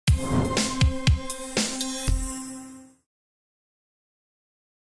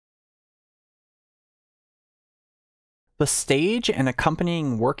The stage and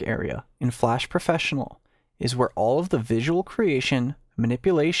accompanying work area in Flash Professional is where all of the visual creation,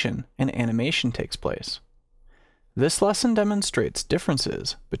 manipulation, and animation takes place. This lesson demonstrates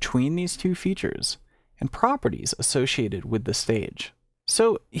differences between these two features and properties associated with the stage.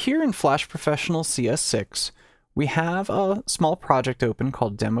 So here in Flash Professional CS6, we have a small project open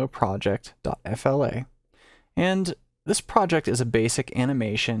called demoproject.fla, and this project is a basic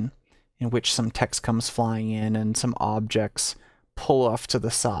animation in which some text comes flying in and some objects pull off to the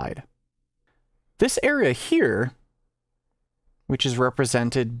side. This area here, which is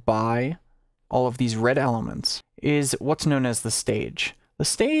represented by all of these red elements, is what's known as the stage. The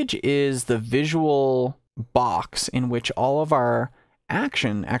stage is the visual box in which all of our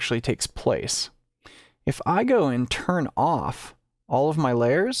action actually takes place. If I go and turn off all of my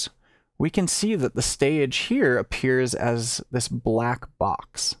layers, we can see that the stage here appears as this black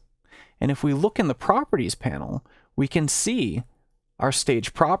box. And if we look in the properties panel, we can see our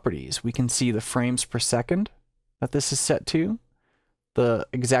stage properties. We can see the frames per second that this is set to, the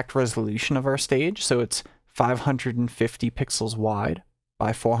exact resolution of our stage, so it's 550 pixels wide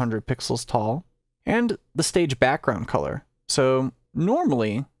by 400 pixels tall, and the stage background color. So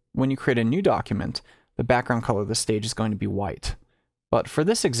normally, when you create a new document, the background color of the stage is going to be white. But for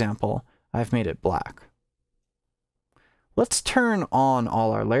this example, I've made it black. Let's turn on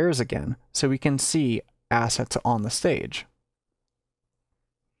all our layers again so we can see assets on the stage.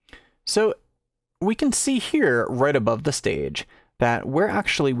 So we can see here right above the stage that we're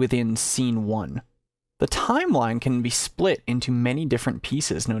actually within scene 1. The timeline can be split into many different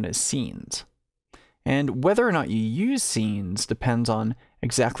pieces known as scenes. And whether or not you use scenes depends on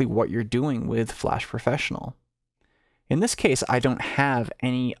exactly what you're doing with Flash Professional. In this case, I don't have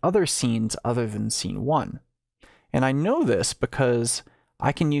any other scenes other than scene 1. And I know this because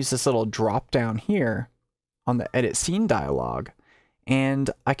I can use this little drop down here on the Edit Scene dialog, and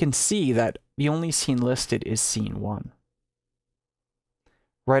I can see that the only scene listed is scene 1.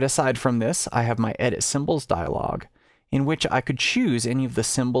 Right aside from this, I have my Edit Symbols dialog, in which I could choose any of the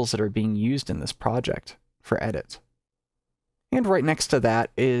symbols that are being used in this project for edit. And right next to that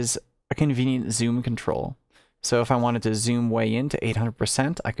is a convenient zoom control. So if I wanted to zoom way in to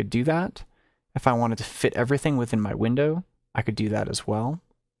 800%, I could do that. If I wanted to fit everything within my window, I could do that as well.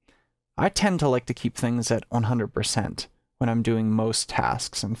 I tend to like to keep things at 100% when I'm doing most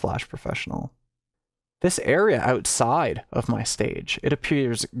tasks in Flash Professional. This area outside of my stage, it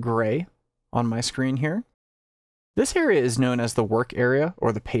appears gray on my screen here. This area is known as the work area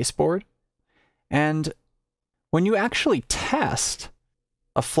or the pasteboard. And when you actually test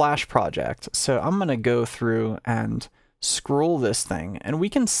a Flash project, so I'm going to go through and scroll this thing, and we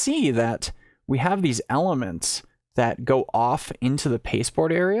can see that we have these elements that go off into the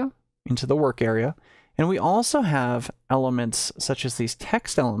pasteboard area, into the work area, and we also have elements such as these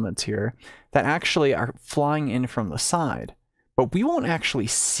text elements here that actually are flying in from the side. But we won't actually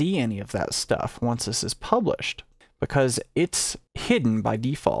see any of that stuff once this is published, because it's hidden by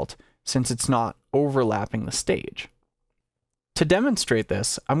default since it's not overlapping the stage. To demonstrate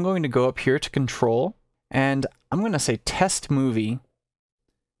this, I'm going to go up here to Control, and I'm going to say Test Movie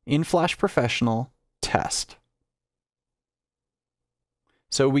in Flash Professional Test.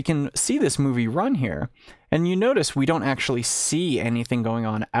 So we can see this movie run here, and you notice we don't actually see anything going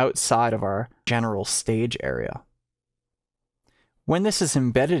on outside of our general stage area. When this is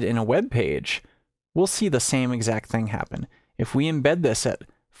embedded in a web page, we'll see the same exact thing happen. If we embed this at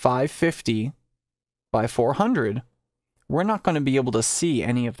 550 by 400, we're not going to be able to see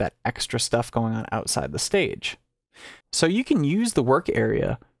any of that extra stuff going on outside the stage. So you can use the work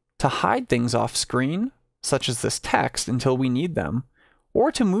area to hide things off screen, such as this text, until we need them,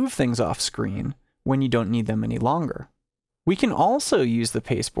 or to move things off screen when you don't need them any longer. We can also use the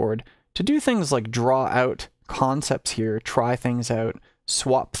pasteboard to do things like draw out concepts here, try things out,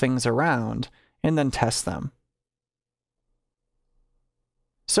 swap things around, and then test them.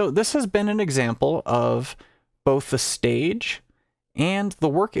 So this has been an example of both the stage and the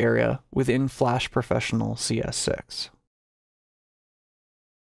work area within Flash Professional CS6.